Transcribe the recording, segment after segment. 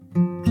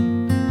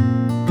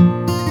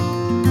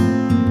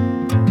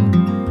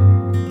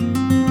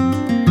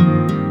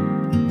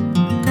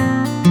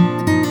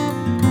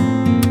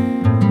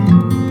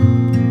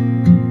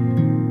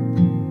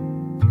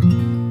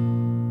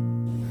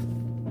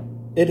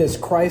It is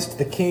Christ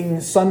the King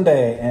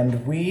Sunday,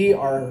 and we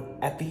are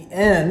at the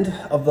end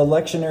of the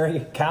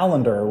lectionary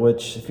calendar,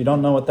 which, if you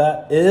don't know what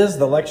that is,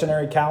 the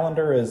lectionary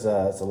calendar is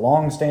it's a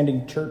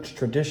long-standing church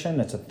tradition.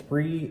 It's a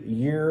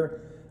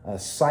 3-year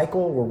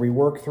cycle where we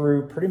work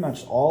through pretty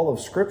much all of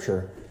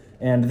Scripture.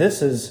 And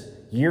this is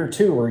year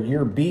 2, or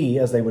year B,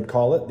 as they would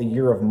call it, the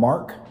year of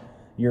Mark.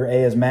 Year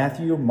A is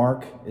Matthew,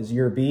 Mark is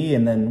year B,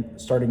 and then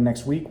starting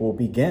next week, we'll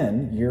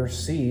begin year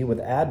C with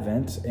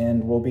Advent,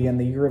 and we'll be in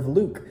the year of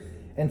Luke.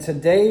 And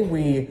today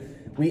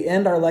we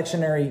end our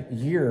lectionary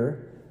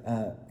year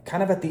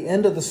kind of at the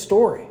end of the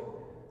story.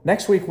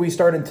 Next week we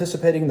start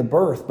anticipating the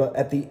birth, but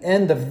at the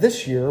end of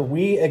this year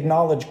we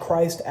acknowledge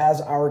Christ as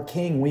our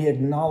King. We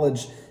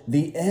acknowledge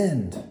the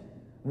end,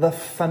 the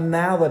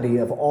finality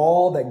of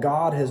all that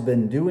God has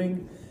been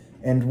doing,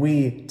 and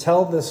we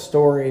tell this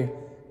story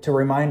to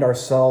remind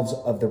ourselves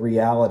of the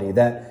reality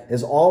that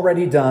is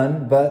already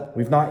done, but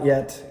we've not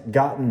yet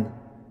gotten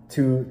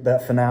to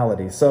that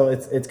finality. So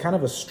it's kind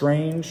of a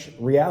strange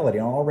reality.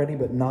 Already,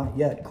 but not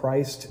yet.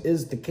 Christ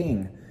is the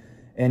King.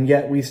 And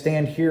yet we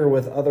stand here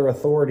with other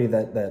authority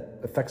that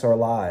affects our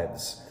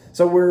lives.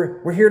 So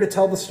we're here to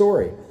tell the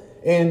story.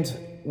 And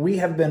we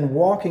have been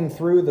walking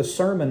through the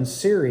sermon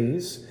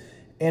series,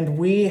 and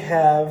we've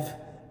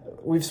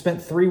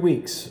spent 3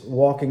 weeks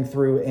walking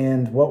through,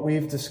 and what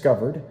we've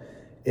discovered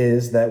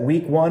is that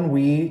week 1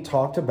 we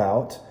talked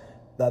about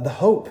the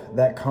hope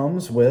that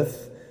comes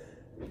with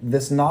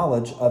this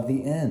knowledge of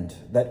the end,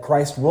 that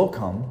Christ will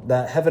come,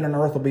 that heaven and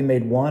earth will be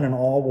made one and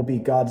all will be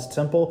God's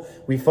temple.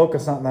 We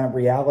focus on that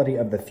reality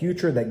of the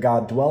future, that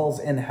God dwells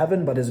in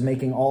heaven but is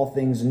making all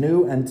things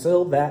new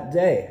until that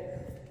day.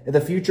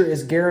 The future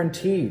is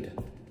guaranteed.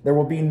 There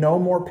will be no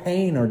more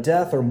pain or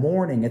death or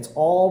mourning. It's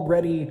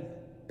already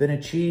been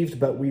achieved,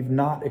 but we've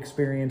not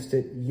experienced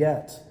it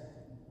yet.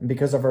 And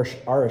because of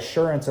our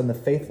assurance and the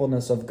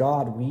faithfulness of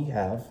God, we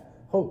have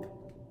hope.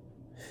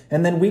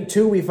 And then week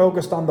 2, we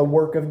focused on the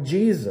work of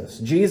Jesus.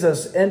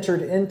 Jesus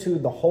entered into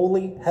the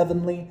holy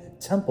heavenly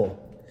temple,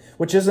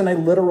 which isn't a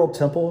literal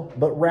temple,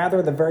 but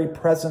rather the very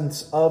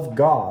presence of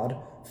God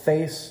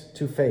face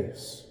to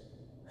face.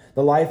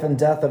 The life and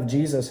death of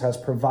Jesus has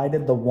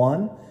provided the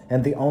one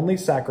and the only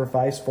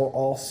sacrifice for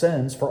all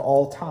sins, for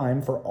all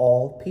time, for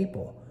all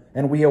people.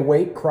 And we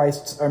await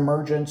Christ's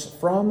emergence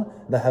from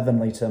the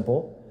heavenly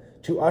temple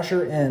to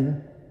usher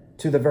in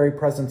to the very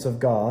presence of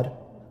God,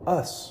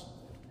 us.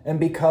 And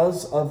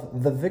because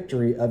of the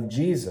victory of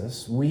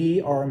Jesus,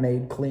 we are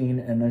made clean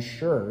and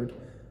assured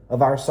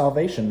of our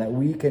salvation, that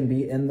we can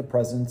be in the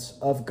presence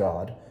of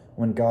God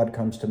when God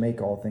comes to make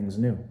all things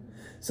new.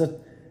 So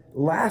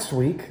last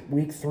week,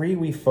 week 3,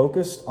 we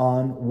focused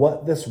on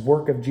what this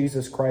work of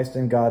Jesus Christ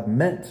and God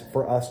meant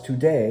for us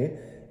today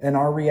and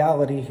our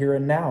reality here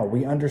and now.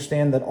 We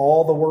understand that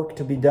all the work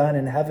to be done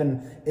in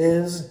heaven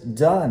is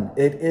done.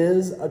 It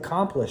is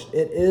accomplished.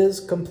 It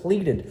is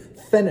completed,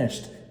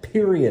 finished.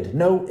 Period.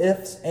 No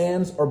ifs,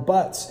 ands, or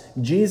buts.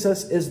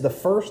 Jesus is the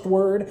first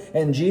word,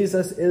 and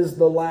Jesus is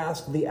the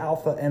last, the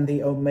Alpha and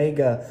the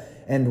Omega.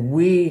 And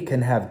we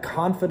can have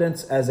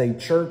confidence as a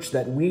church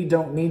that we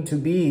don't need to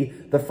be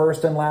the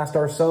first and last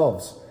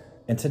ourselves.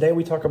 And today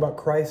we talk about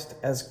Christ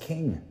as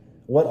King,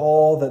 what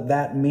all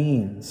that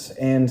means.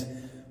 And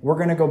we're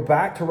going to go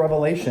back to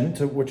Revelation,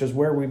 which is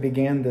where we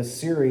began this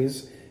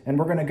series. And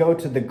we're going to go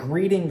to the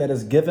greeting that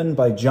is given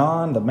by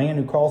John, the man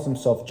who calls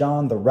himself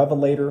John, the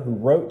Revelator, who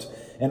wrote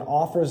and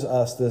offers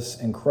us this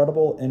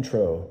incredible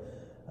intro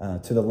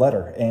to the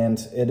letter. And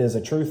it is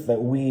a truth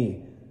that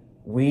we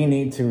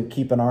need to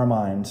keep in our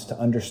minds to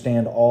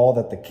understand all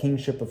that the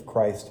kingship of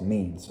Christ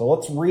means. So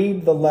let's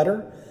read the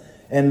letter,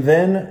 and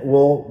then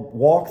we'll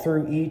walk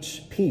through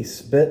each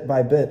piece bit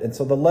by bit. And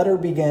so the letter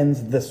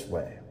begins this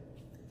way.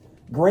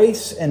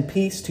 Grace and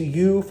peace to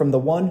you from the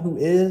one who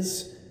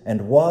is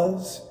and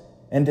was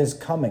and is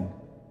coming,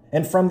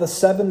 and from the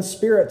 7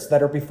 spirits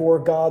that are before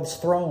God's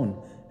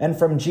throne, and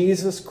from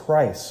Jesus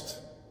Christ,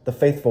 the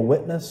faithful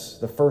witness,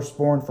 the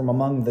firstborn from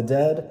among the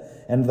dead,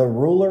 and the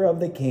ruler of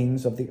the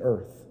kings of the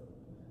earth.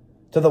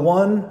 To the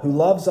one who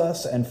loves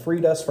us and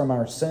freed us from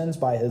our sins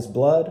by his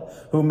blood,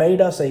 who made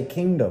us a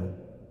kingdom,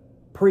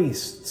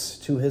 priests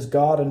to his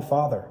God and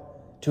Father,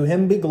 to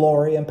him be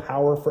glory and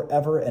power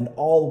forever and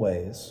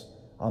always.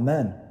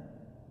 Amen.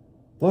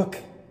 Look,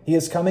 he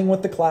is coming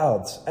with the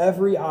clouds.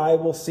 Every eye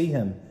will see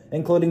him,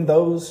 including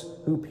those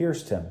who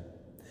pierced him.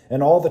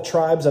 And all the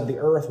tribes of the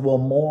earth will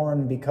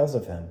mourn because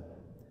of him.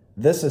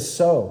 This is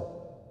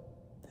so.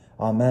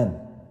 Amen.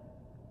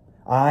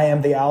 I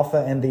am the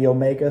Alpha and the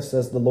Omega,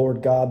 says the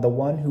Lord God, the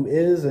one who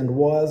is and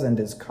was and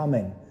is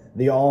coming,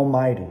 the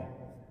Almighty.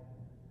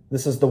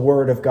 This is the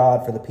word of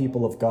God for the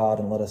people of God,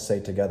 and let us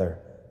say together,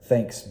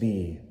 thanks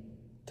be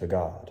to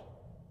God.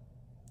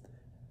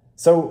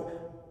 So,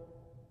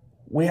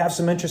 we have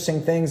some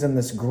interesting things in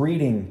this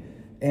greeting,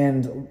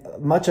 and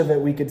much of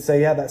it we could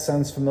say, yeah, that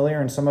sounds familiar,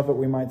 and some of it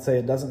we might say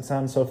it doesn't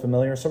sound so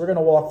familiar. So we're going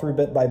to walk through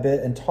bit by bit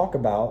and talk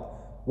about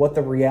what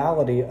the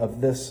reality of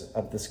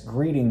this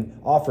greeting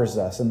offers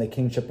us in the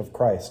kingship of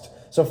Christ.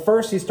 So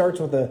first he starts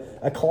with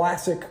a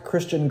classic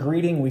Christian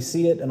greeting. We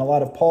see it in a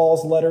lot of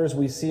Paul's letters.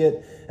 We see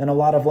it in a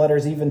lot of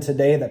letters even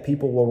today that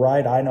people will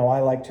write. I know I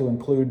like to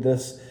include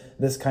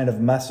this kind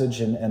of message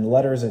in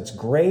letters. It's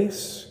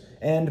grace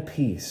and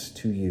peace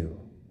to you.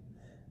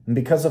 And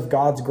because of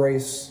God's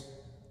grace,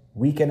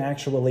 we can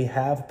actually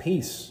have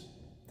peace.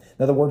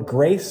 Now the word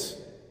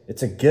grace,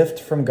 it's a gift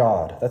from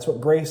God. That's what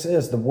grace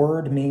is. The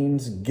word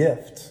means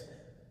gift.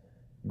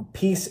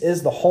 Peace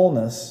is the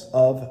wholeness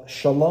of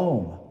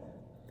shalom.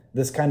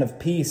 This kind of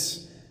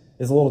peace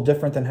is a little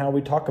different than how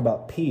we talk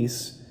about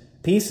peace.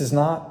 Peace is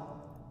not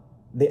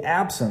the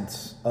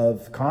absence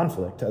of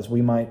conflict, as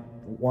we might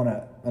want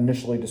to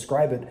initially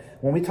describe it.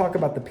 When we talk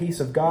about the peace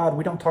of God,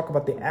 we don't talk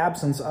about the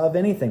absence of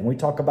anything. We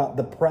talk about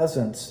the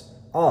presence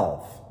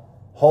of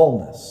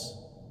wholeness,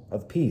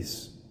 of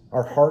peace.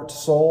 Our heart,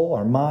 soul,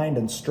 our mind,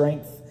 and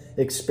strength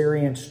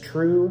experience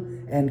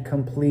true and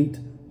complete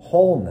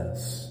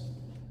wholeness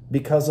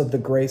because of the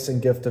grace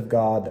and gift of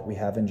God that we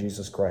have in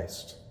Jesus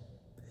Christ.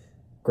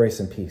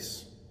 Grace and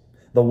peace.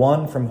 The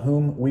one from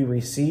whom we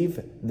receive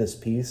this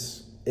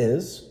peace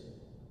is,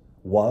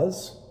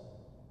 was,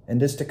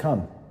 and is to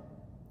come.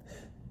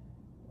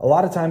 A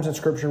lot of times in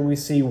Scripture we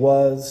see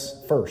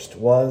was first,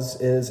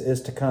 was,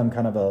 is to come,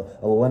 kind of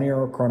a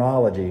linear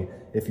chronology,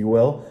 if you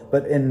will.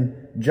 But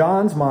in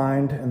John's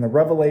mind, in the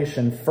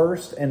Revelation,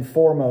 first and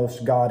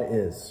foremost, God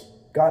is.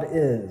 God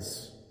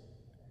is.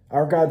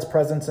 Our God's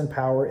presence and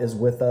power is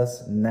with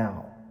us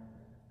now.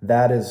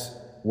 That is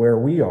where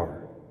we are.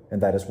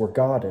 And that is where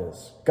God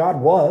is.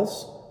 God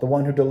was the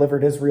one who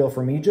delivered Israel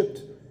from Egypt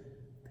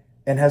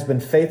and has been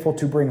faithful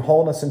to bring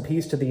wholeness and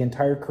peace to the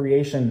entire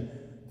creation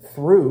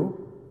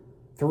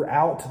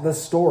throughout the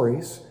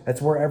stories.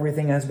 That's where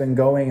everything has been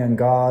going, and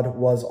God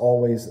was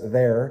always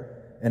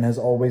there and has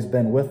always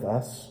been with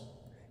us.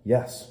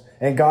 Yes.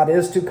 And God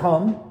is to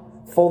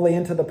come fully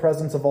into the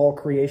presence of all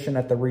creation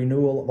at the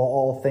renewal of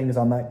all things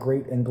on that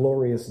great and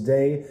glorious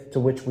day to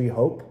which we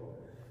hope.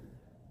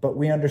 But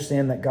we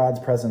understand that God's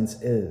presence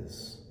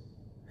is.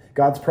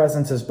 God's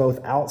presence is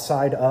both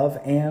outside of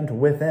and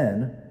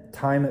within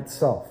time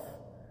itself.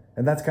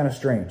 And that's kind of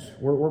strange.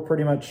 We're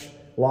pretty much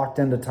locked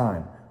into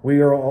time.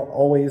 We are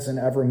always and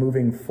ever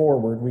moving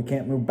forward. We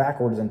can't move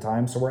backwards in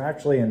time. So we're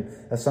actually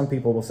as some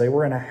people will say,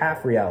 we're in a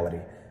half reality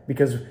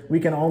because we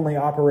can only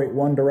operate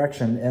one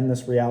direction in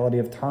this reality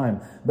of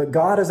time. But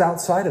God is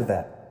outside of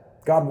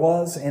that. God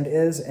was and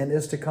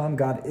is to come.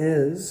 God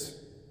is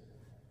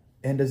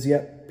and is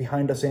yet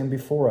behind us and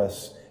before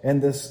us.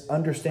 And this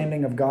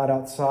understanding of God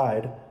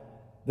outside,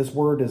 this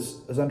word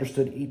is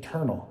understood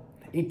eternal.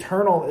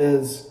 Eternal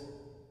is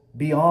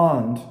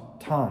beyond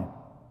time.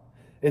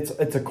 It's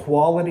a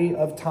quality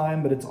of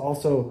time, but it's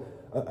also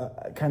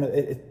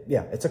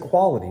it's a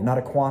quality, not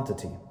a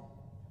quantity.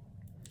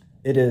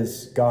 It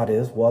is, God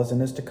is, was,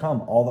 and is to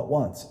come all at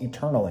once,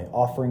 eternally,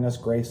 offering us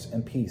grace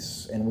and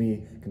peace. And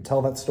we can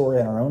tell that story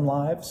in our own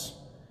lives,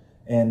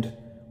 and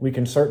we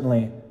can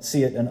certainly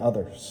see it in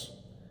others.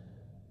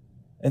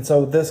 And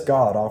so this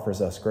God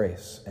offers us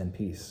grace and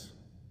peace.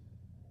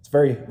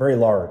 Very, very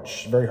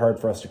large, very hard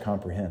for us to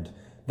comprehend.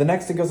 The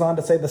next it goes on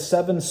to say the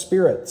seven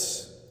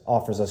spirits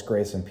offers us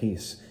grace and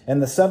peace.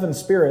 And the seven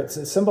spirits,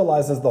 it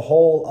symbolizes the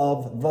whole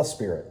of the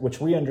Spirit, which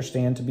we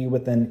understand to be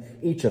within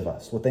each of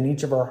us, within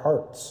each of our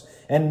hearts.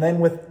 And then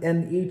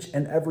within each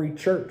and every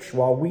church,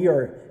 while we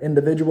are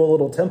individual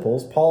little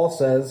temples, Paul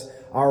says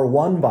our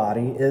one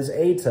body is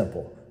a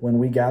temple when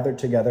we gather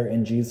together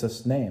in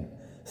Jesus' name.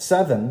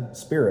 Seven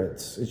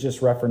spirits is just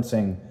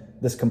referencing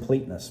this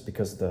completeness,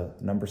 because the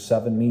number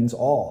 7 means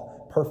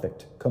all,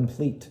 perfect,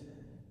 complete.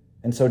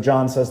 And so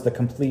John says the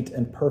complete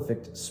and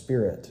perfect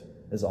Spirit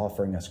is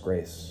offering us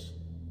grace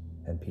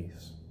and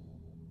peace.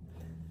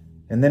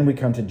 And then we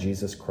come to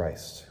Jesus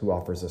Christ, who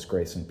offers us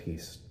grace and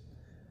peace.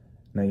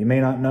 Now, you may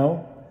not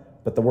know,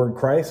 but the word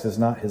Christ is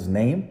not his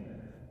name.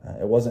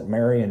 It wasn't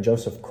Mary and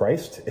Joseph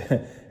Christ.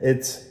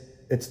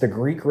 It's the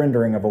Greek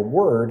rendering of a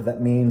word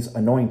that means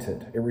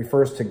anointed. It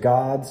refers to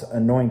God's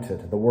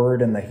anointed. The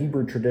word in the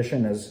Hebrew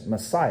tradition is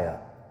Messiah.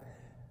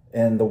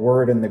 And the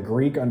word in the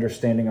Greek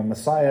understanding of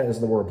Messiah is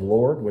the word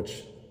Lord,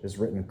 which is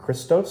written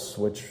Christos,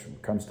 which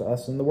comes to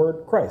us in the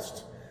word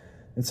Christ.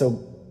 And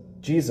so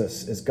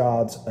Jesus is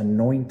God's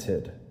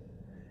anointed.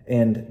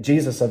 And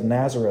Jesus of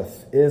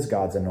Nazareth is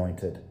God's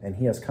anointed. And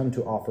he has come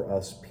to offer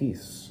us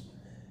peace,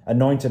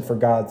 anointed for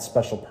God's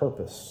special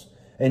purpose.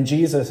 And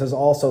Jesus is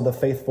also the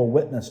faithful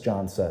witness,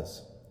 John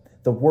says.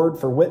 The word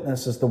for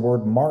witness is the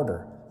word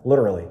martyr,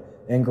 literally,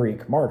 in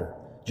Greek, martyr.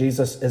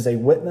 Jesus is a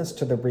witness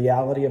to the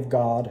reality of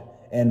God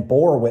and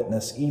bore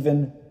witness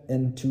even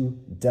into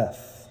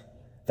death.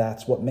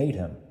 That's what made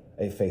him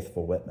a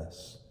faithful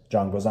witness.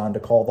 John goes on to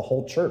call the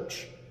whole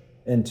church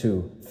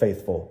into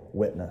faithful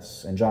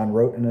witness. And John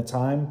wrote in a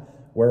time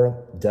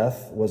where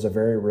death was a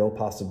very real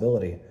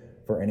possibility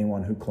for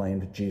anyone who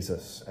claimed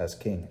Jesus as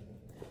king.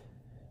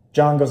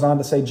 John goes on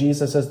to say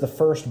Jesus is the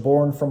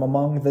firstborn from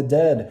among the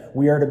dead.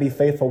 We are to be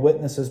faithful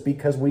witnesses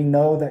because we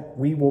know that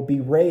we will be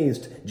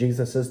raised.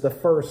 Jesus is the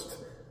first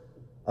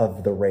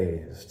of the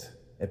raised,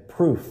 a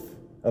proof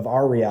of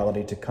our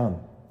reality to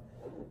come.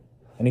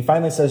 And he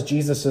finally says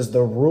Jesus is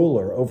the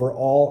ruler over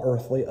all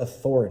earthly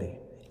authority.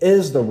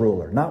 Is the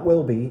ruler, not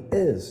will be,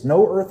 is.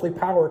 No earthly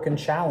power can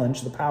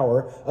challenge the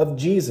power of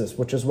Jesus,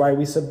 which is why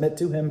we submit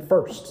to him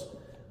first,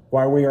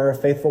 why we are a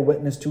faithful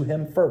witness to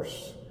him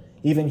first.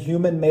 Even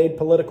human-made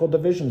political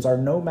divisions are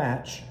no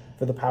match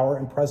for the power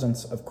and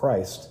presence of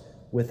Christ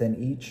within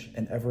each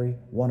and every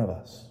one of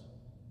us.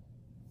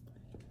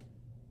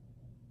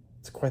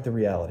 It's quite the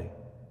reality.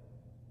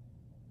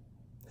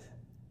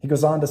 He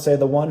goes on to say,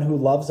 the one who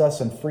loves us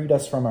and freed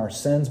us from our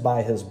sins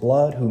by his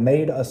blood, who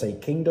made us a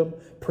kingdom,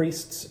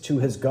 priests to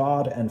his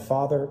God and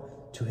Father,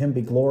 to him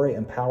be glory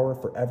and power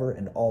forever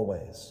and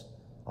always.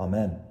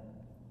 Amen.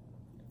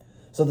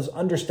 So this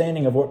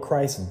understanding of what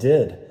Christ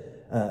did,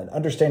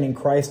 understanding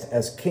Christ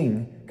as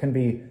king, can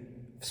be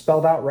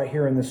spelled out right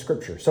here in the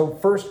scripture. So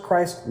first,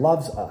 Christ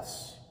loves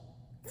us.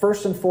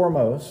 First and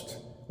foremost,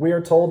 we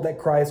are told that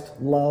Christ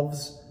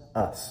loves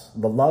us.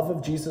 The love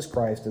of Jesus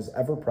Christ is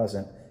ever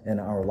present in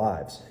our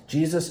lives.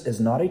 Jesus is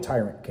not a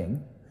tyrant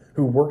king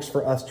who works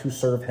for us to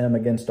serve him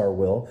against our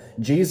will.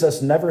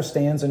 Jesus never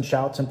stands and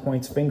shouts and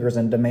points fingers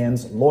and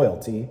demands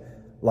loyalty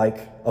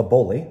like a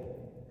bully.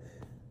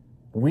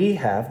 We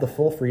have the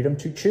full freedom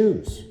to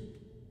choose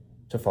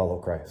to follow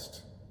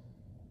Christ.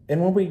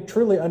 And when we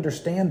truly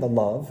understand the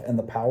love and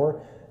the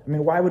power,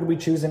 why would we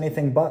choose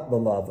anything but the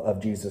love of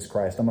Jesus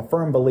Christ? I'm a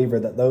firm believer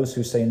that those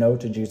who say no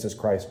to Jesus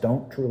Christ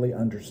don't truly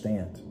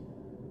understand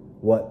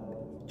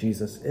what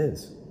Jesus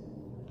is.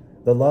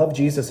 The love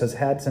Jesus has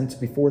had since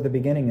before the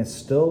beginning is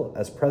still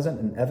as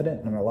present and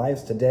evident in our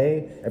lives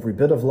today. Every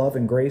bit of love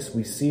and grace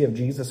we see of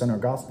Jesus in our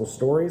gospel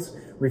stories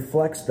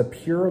reflects the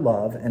pure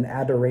love and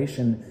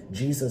adoration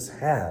Jesus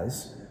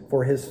has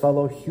for his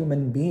fellow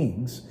human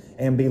beings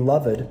and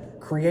beloved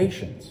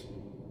creations.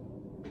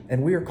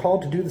 And we are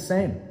called to do the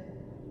same.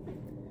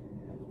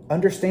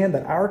 Understand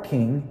that our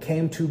King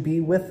came to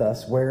be with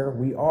us where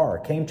we are,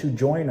 came to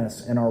join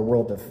us in our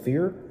world of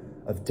fear,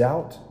 of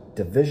doubt,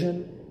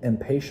 division,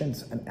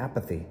 impatience, and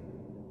apathy.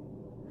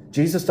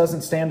 Jesus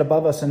doesn't stand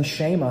above us and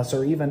shame us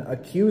or even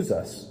accuse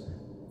us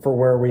for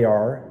where we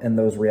are in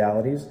those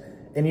realities.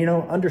 And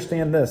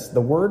understand this, the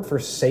word for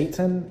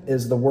Satan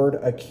is the word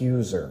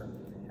accuser.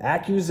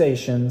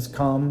 Accusations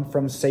come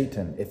from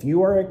Satan. If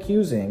you are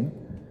accusing,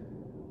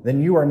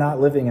 then you are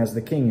not living as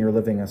the king, you're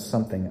living as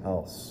something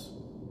else.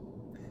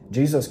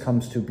 Jesus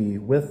comes to be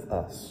with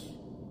us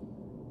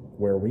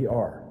where we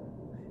are,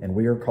 and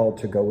we are called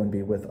to go and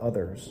be with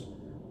others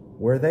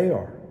where they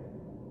are.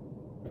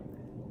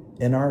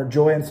 In our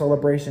joy and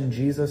celebration,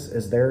 Jesus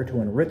is there to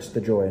enrich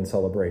the joy and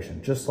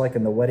celebration, just like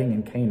in the wedding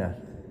in Cana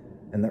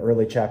in the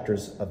early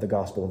chapters of the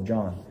Gospel of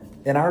John.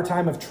 In our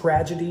time of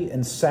tragedy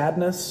and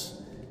sadness,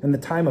 in the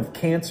time of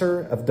cancer,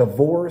 of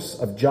divorce,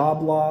 of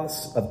job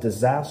loss, of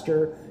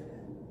disaster,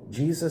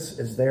 Jesus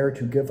is there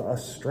to give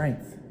us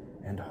strength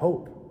and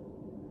hope,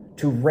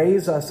 to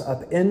raise us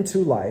up into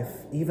life,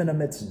 even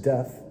amidst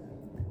death,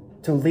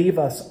 to leave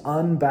us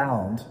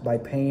unbound by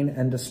pain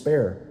and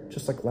despair,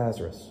 just like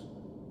Lazarus.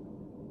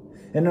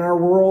 And in our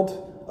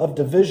world of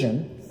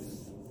division,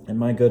 and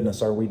my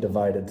goodness, are we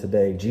divided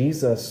today,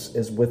 Jesus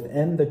is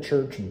within the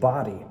church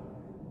body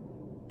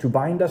to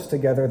bind us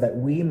together that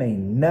we may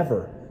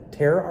never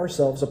tear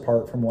ourselves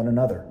apart from one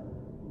another.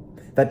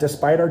 That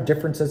despite our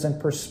differences in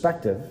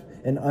perspective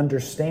and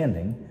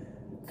understanding,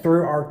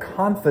 through our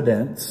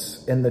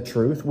confidence in the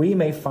truth, we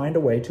may find a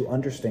way to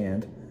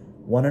understand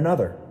one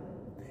another.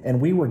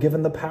 And we were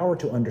given the power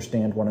to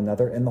understand one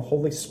another in the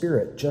Holy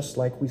Spirit, just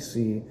like we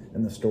see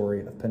in the story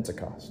of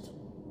Pentecost.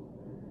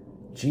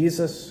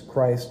 Jesus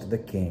Christ the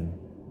King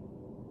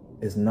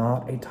is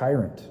not a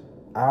tyrant.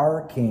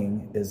 Our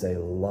King is a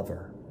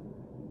lover,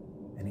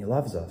 and he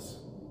loves us.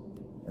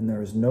 And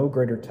there is no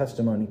greater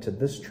testimony to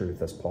this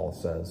truth, as Paul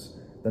says,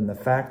 than the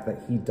fact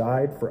that he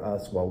died for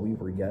us while we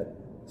were yet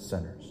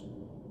sinners.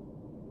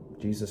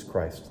 Jesus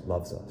Christ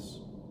loves us.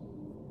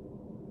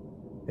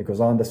 It goes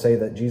on to say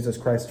that Jesus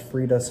Christ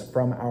freed us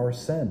from our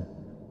sin.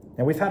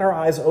 And we've had our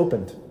eyes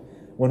opened.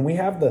 When we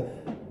have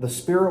the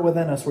Spirit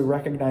within us, we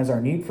recognize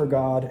our need for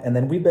God, and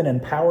then we've been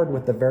empowered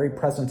with the very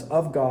presence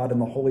of God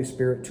and the Holy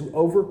Spirit to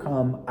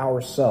overcome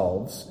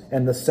ourselves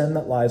and the sin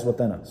that lies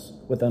within us,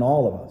 within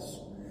all of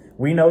us.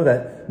 We know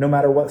that no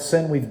matter what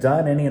sin we've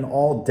done, any and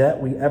all debt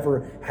we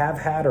ever have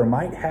had or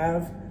might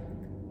have,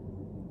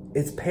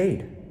 it's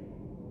paid.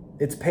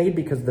 It's paid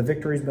because the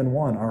victory's been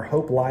won. Our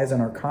hope lies in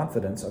our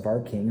confidence of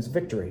our King's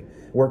victory.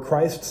 Where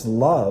Christ's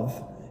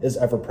love is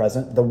ever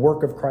present, the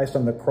work of Christ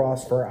on the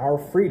cross for our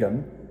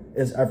freedom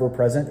is ever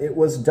present. It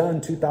was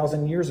done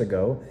 2,000 years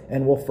ago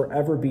and will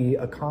forever be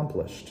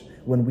accomplished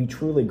when we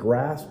truly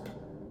grasp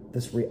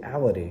this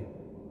reality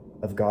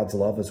of God's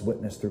love as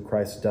witnessed through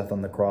Christ's death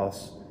on the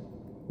cross.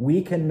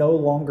 We can no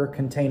longer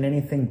contain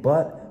anything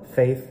but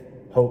faith,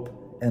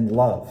 hope, and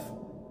love.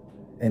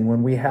 And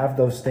when we have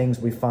those things,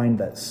 we find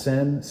that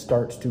sin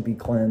starts to be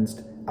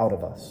cleansed out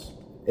of us.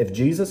 If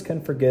Jesus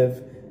can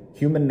forgive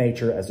human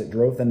nature as it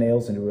drove the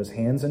nails into his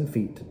hands and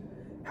feet,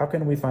 how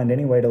can we find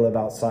any way to live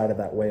outside of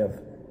that way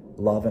of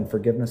love and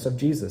forgiveness of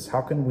Jesus?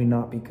 How can we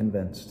not be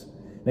convinced?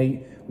 Now,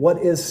 what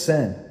is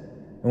sin?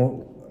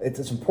 And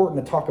it's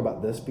important to talk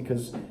about this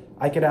because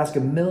I could ask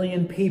 1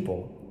 million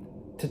people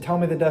to tell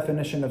me the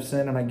definition of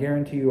sin, and I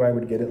guarantee you I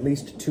would get at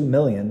least 2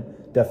 million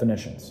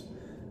definitions.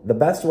 The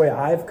best way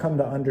I've come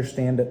to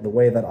understand it, the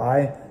way that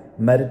I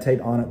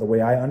meditate on it, the way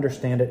I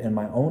understand it in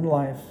my own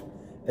life,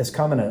 is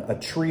come in a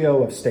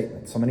trio of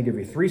statements. I'm going to give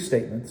you 3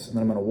 statements, and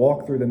then I'm going to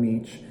walk through them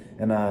each.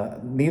 And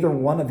neither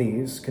one of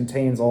these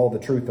contains all the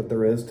truth that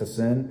there is to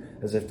sin,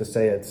 as if to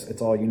say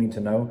it's all you need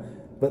to know.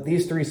 But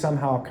these 3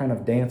 somehow kind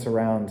of dance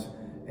around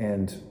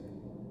and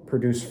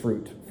produce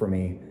fruit for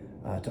me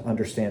to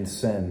understand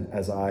sin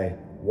as I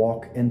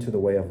walk into the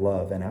way of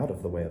love and out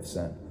of the way of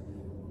sin.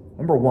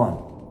 Number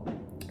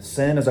 1,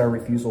 sin is our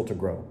refusal to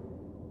grow.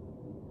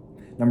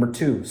 Number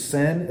 2,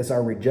 sin is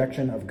our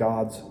rejection of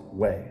God's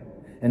way.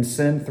 And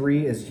sin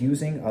 3 is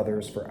using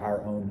others for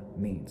our own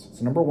means.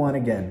 So number 1,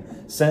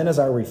 again, sin is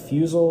our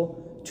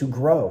refusal to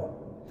grow.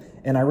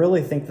 And I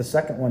really think the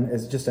second one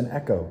is just an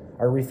echo.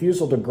 Our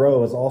refusal to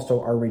grow is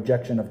also our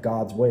rejection of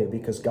God's way,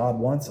 because God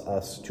wants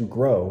us to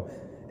grow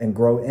and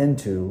grow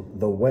into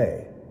the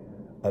way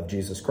of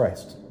Jesus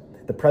Christ.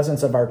 The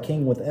presence of our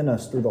King within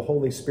us through the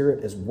Holy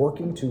Spirit is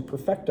working to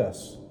perfect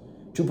us,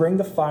 to bring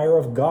the fire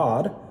of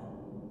God,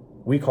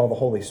 we call the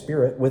Holy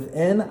Spirit,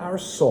 within our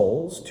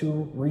souls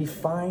to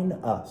refine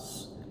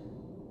us,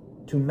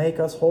 to make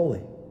us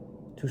holy,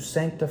 to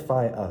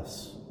sanctify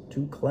us,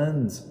 to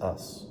cleanse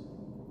us.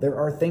 There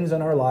are things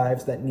in our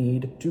lives that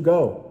need to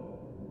go.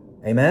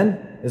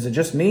 Amen? Is it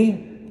just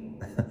me?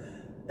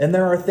 And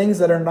there are things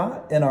that are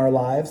not in our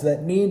lives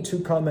that need to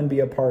come and be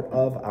a part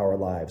of our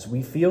lives.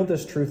 We feel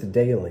this truth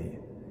daily.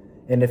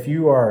 And if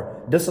you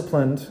are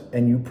disciplined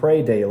and you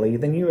pray daily,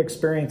 then you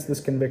experience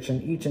this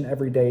conviction each and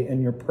every day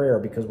in your prayer,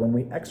 because when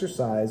we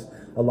exercise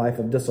a life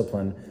of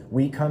discipline,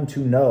 we come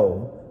to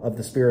know of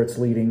the Spirit's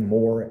leading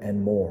more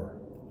and more.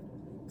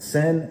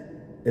 Sin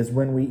is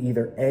when we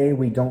either A,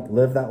 we don't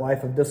live that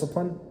life of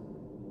discipline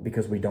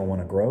because we don't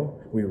want to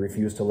grow, we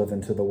refuse to live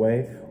into the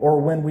way, or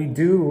when we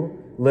do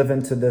live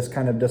into this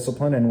kind of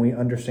discipline and we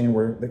understand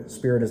where the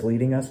Spirit is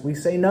leading us, we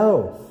say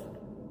no.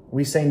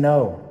 We say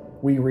no.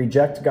 We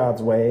reject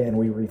God's way and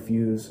we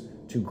refuse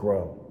to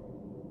grow.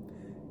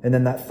 And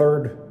then that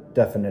third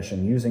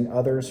definition, using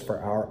others for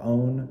our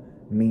own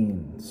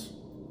means.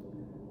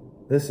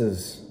 This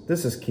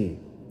is key.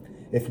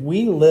 If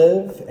we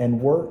live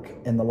and work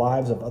in the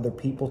lives of other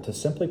people to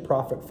simply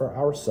profit for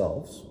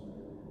ourselves,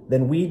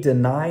 then we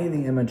deny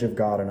the image of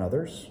God in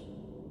others,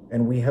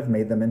 and we have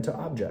made them into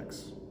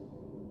objects.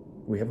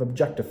 We have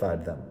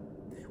objectified them.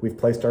 We've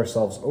placed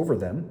ourselves over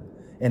them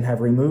and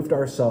have removed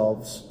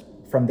ourselves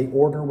from the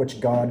order which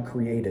God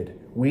created.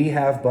 We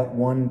have but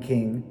one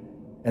King,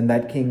 and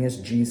that King is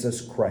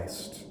Jesus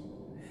Christ.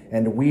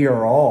 And we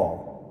are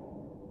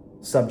all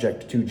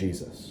subject to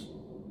Jesus.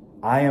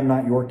 I am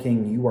not your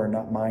king, you are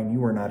not mine,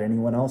 you are not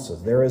anyone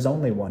else's. There is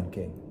only one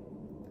King.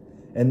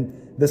 And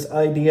this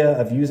idea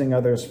of using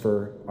others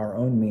for our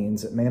own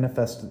means, it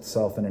manifests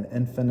itself in an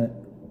infinite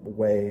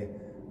way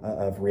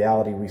of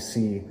reality. We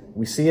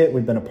see it,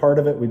 we've been a part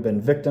of it, we've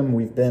been victim,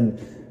 we've been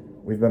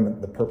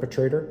the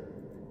perpetrator.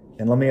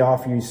 And let me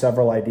offer you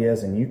several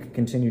ideas, and you can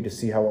continue to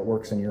see how it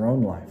works in your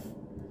own life.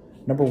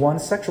 Number 1,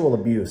 sexual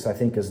abuse, I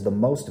think, is the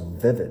most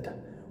vivid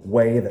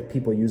way that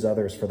people use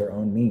others for their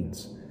own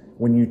means.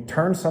 When you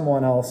turn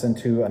someone else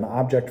into an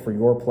object for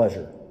your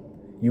pleasure,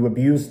 you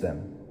abuse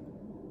them.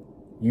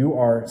 You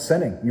are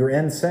sinning. You're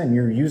in sin.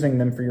 You're using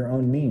them for your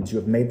own means. You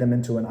have made them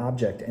into an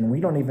object. And we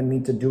don't even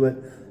need to do it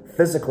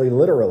physically,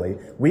 literally.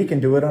 We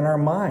can do it in our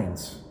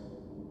minds.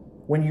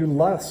 When you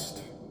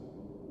lust,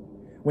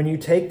 when you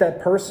take that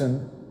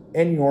person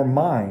in your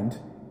mind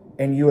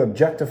and you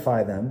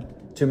objectify them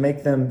to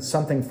make them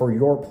something for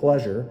your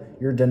pleasure,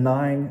 you're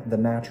denying the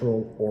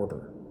natural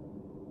order.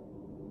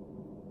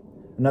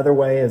 Another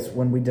way is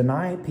when we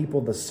deny people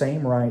the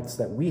same rights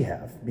that we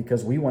have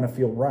because we want to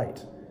feel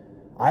right.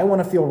 I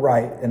want to feel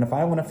right, and if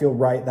I want to feel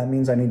right, that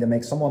means I need to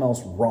make someone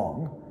else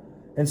wrong.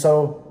 And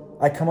so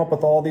I come up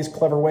with all these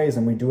clever ways,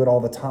 and we do it all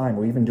the time.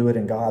 We even do it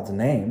in God's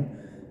name.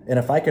 And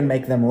if I can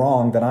make them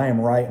wrong, then I am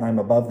right and I'm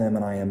above them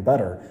and I am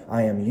better.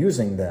 I am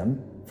using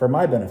them for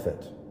my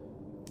benefit.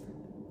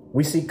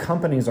 We see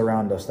companies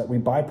around us that we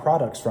buy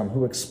products from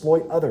who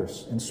exploit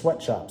others in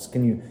sweatshops.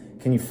 Can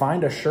you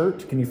find a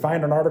shirt? Can you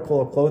find an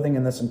article of clothing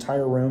in this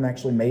entire room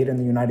actually made in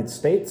the United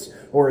States?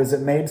 Or is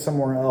it made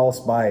somewhere else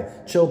by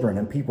children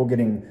and people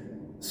getting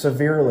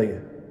severely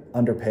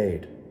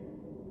underpaid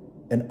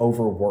and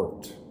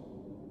overworked?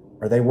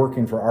 Are they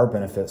working for our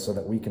benefit so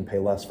that we can pay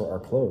less for our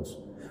clothes?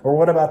 Or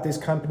what about these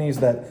companies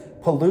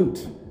that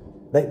pollute?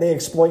 They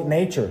exploit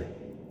nature.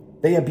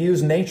 They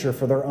abuse nature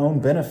for their own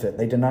benefit.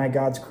 They deny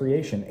God's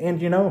creation.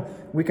 And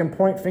we can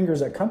point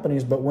fingers at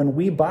companies, but when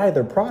we buy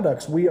their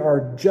products, we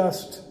are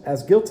just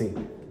as guilty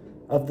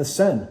of the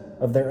sin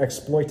of their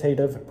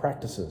exploitative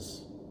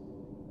practices.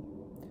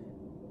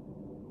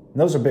 And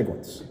those are big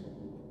ones.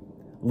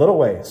 Little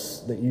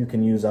ways that you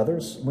can use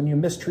others: when you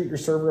mistreat your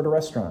server at a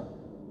restaurant,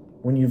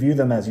 when you view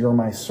them as you're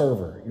my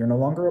server, you're no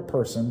longer a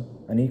person,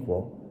 an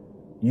equal.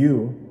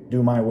 You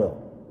do my will.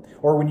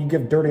 Or when you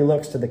give dirty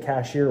looks to the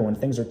cashier when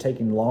things are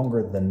taking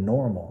longer than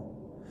normal.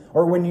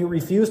 Or when you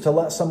refuse to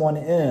let someone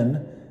in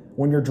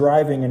when you're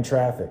driving in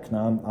traffic.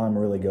 Now, I'm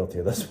really guilty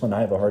of this one.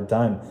 I have a hard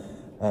time.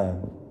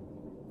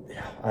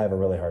 I have a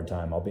really hard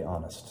time, I'll be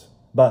honest.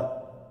 But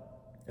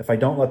if I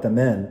don't let them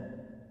in,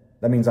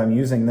 that means I'm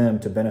using them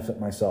to benefit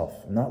myself.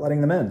 I'm not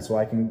letting them in so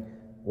I can,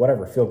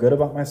 feel good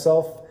about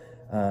myself.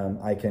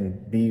 I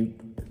can be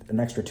an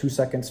extra 2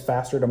 seconds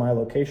faster to my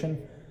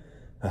location.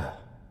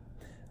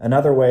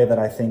 Another way that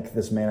I think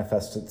this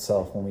manifests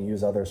itself when we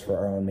use others for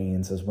our own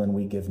means is when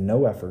we give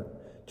no effort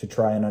to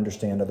try and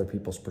understand other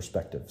people's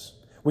perspectives.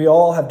 We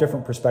all have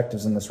different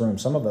perspectives in this room,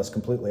 some of us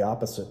completely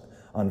opposite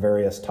on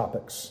various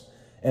topics.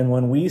 And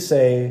when we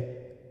say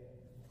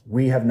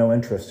we have no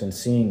interest in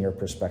seeing your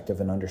perspective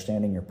and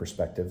understanding your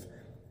perspective,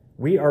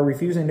 we are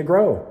refusing to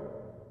grow.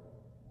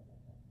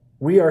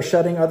 We are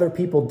shutting other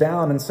people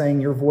down and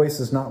saying your voice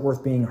is not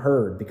worth being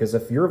heard, because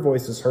if your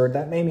voice is heard,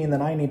 that may mean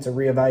that I need to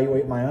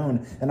reevaluate my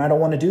own, and I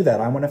don't want to do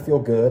that. I want to feel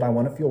good. I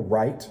want to feel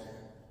right.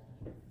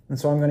 And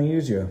so I'm going to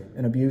use you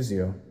and abuse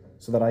you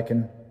so that I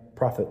can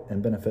profit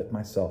and benefit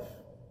myself.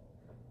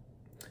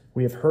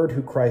 We have heard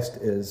who Christ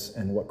is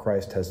and what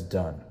Christ has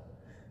done.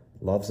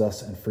 Loves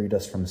us and freed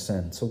us from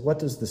sin. So what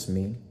does this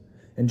mean?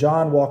 And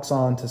John walks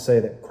on to say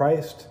that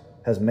Christ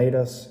has made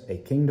us a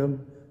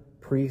kingdom,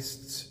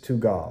 priests to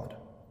God.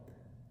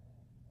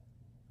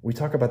 We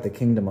talk about the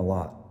kingdom a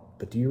lot,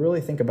 but do you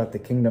really think about the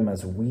kingdom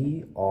as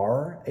we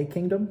are a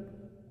kingdom?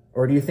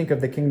 Or do you think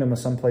of the kingdom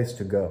as some place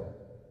to go?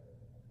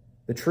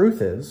 The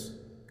truth is,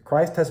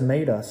 Christ has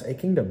made us a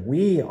kingdom.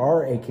 We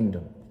are a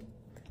kingdom.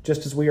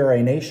 Just as we are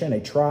a nation,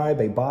 a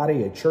tribe, a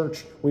body, a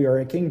church, we are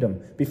a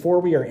kingdom. Before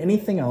we are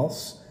anything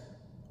else,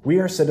 we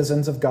are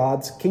citizens of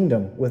God's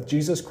kingdom with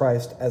Jesus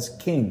Christ as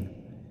king.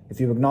 If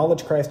you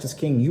acknowledge Christ as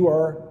king, you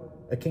are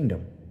a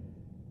kingdom.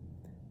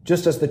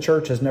 Just as the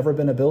church has never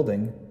been a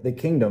building, the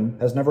kingdom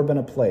has never been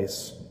a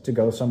place to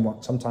go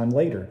sometime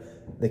later.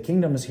 The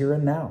kingdom is here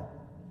and now.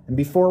 And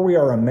before we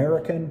are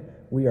American,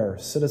 we are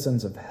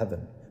citizens of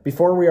heaven.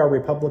 Before we are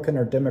Republican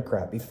or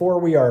Democrat, before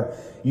we are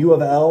U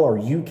of L or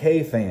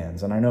UK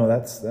fans, and I know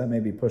that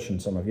may be pushing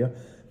some of you,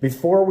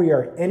 before we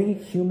are any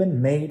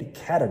human-made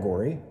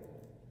category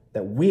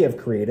that we have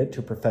created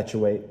to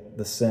perpetuate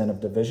the sin of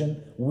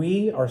division,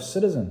 we are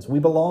citizens. We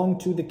belong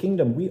to the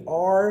kingdom. We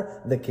are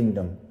the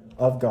kingdom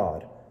of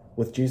God,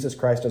 with Jesus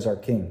Christ as our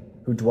King,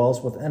 who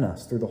dwells within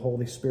us through the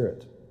Holy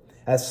Spirit.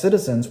 As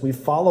citizens, we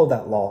follow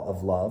that law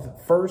of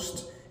love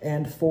first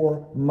and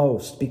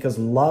foremost, because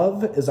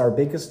love is our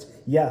biggest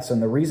yes.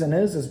 And the reason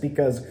is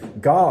because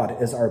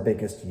God is our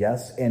biggest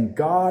yes, and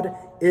God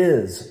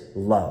is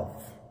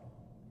love.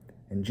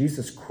 And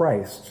Jesus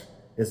Christ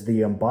is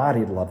the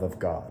embodied love of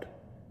God,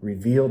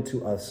 revealed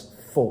to us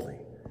fully.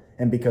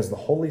 And because the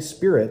Holy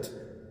Spirit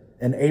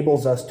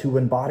enables us to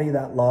embody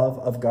that love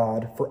of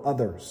God for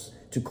others,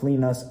 to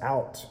clean us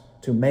out,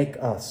 to make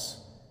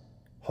us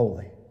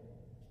holy,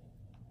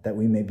 that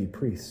we may be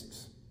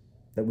priests,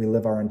 that we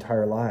live our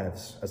entire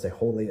lives as a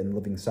holy and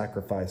living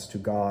sacrifice to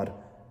God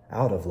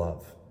out of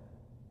love.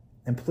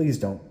 And please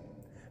don't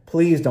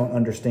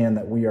understand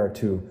that we are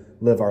to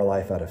live our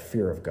life out of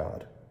fear of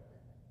God.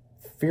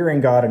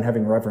 Fearing God and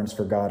having reverence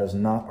for God is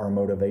not our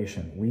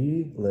motivation.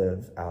 We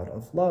live out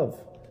of love.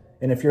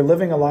 And if you're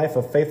living a life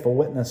of faithful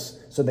witness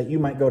so that you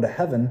might go to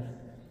heaven,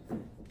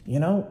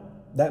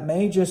 that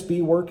may just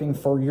be working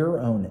for your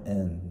own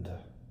end.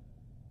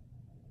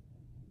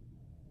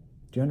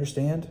 Do you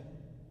understand?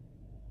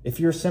 If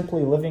you're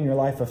simply living your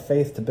life of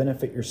faith to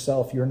benefit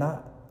yourself, you're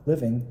not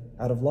living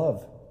out of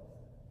love.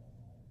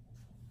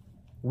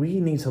 We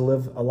need to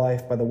live a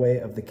life by the way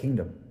of the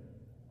kingdom.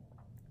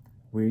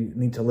 We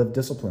need to live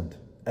disciplined,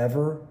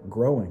 ever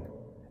growing,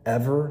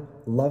 ever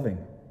loving,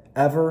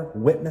 ever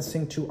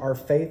witnessing to our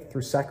faith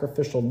through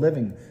sacrificial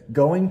living,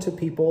 going to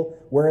people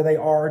where they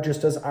are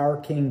just as our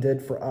King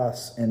did for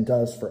us and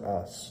does for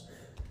us.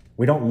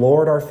 We don't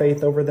lord our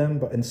faith over them,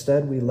 but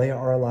instead we lay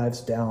our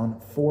lives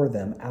down for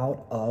them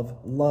out of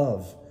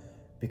love,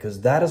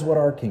 because that is what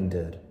our King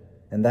did,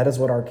 and that is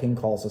what our King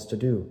calls us to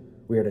do.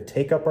 We are to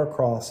take up our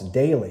cross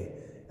daily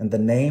in the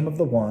name of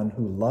the one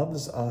who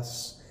loves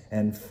us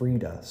and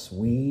freed us.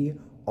 We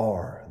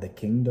are the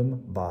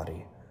kingdom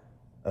body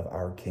of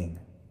our King.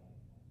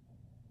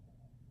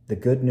 The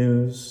good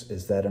news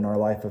is that in our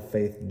life of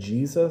faith,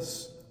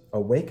 Jesus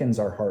awakens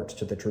our hearts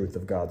to the truth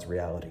of God's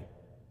reality.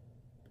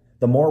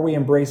 The more we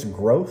embrace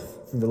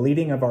growth through the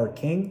leading of our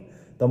King,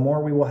 the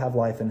more we will have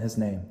life in his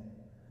name.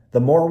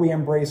 The more we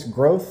embrace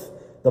growth,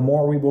 the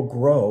more we will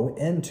grow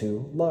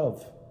into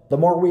love. The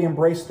more we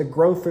embrace the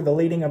growth through the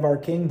leading of our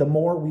King, the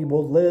more we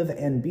will live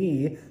and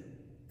be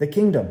the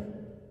kingdom.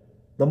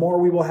 The more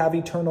we will have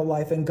eternal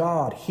life in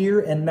God, here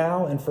and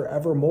now and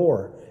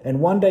forevermore. And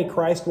one day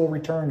Christ will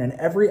return and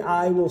every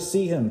eye will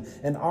see him.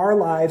 And our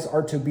lives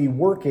are to be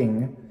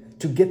working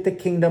to get the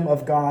kingdom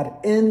of God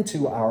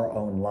into our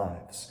own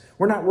lives.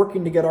 We're not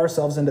working to get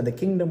ourselves into the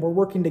kingdom. We're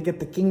working to get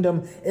the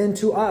kingdom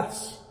into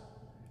us,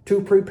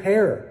 to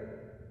prepare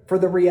for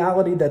the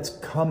reality that's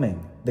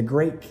coming. The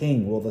great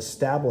King will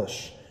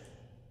establish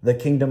the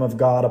kingdom of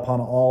God upon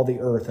all the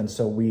earth. And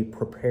so we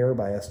prepare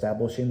by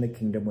establishing the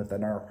kingdom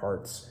within our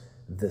hearts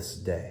this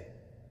day,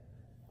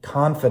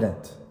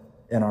 confident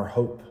in our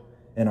hope,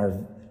 in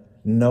our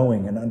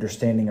knowing and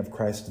understanding of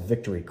Christ's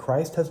victory.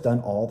 Christ has done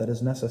all that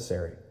is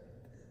necessary,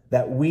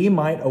 that we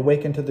might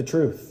awaken to the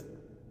truth,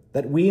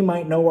 that we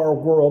might know our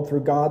world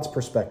through God's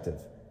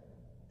perspective,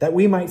 that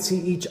we might see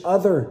each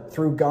other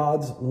through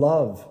God's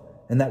love,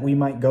 and that we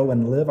might go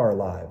and live our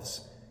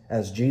lives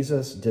as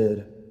Jesus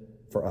did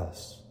for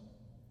us.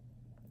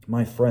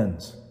 My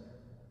friends,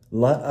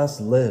 let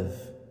us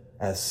live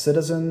as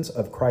citizens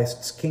of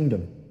Christ's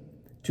kingdom,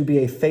 to be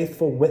a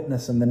faithful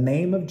witness in the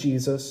name of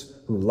Jesus,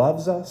 who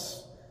loves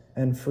us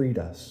and freed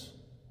us.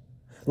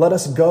 Let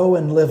us go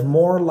and live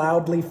more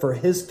loudly for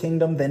his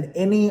kingdom than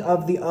any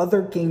of the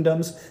other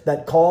kingdoms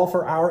that call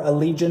for our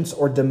allegiance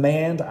or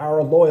demand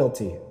our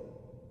loyalty.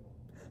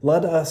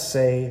 Let us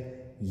say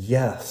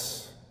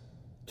yes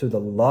to the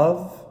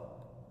love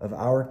of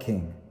our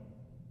King,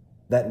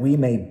 that we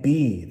may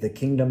be the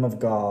kingdom of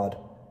God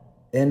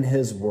in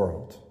his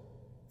world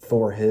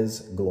for his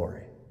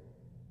glory.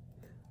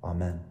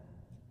 Amen.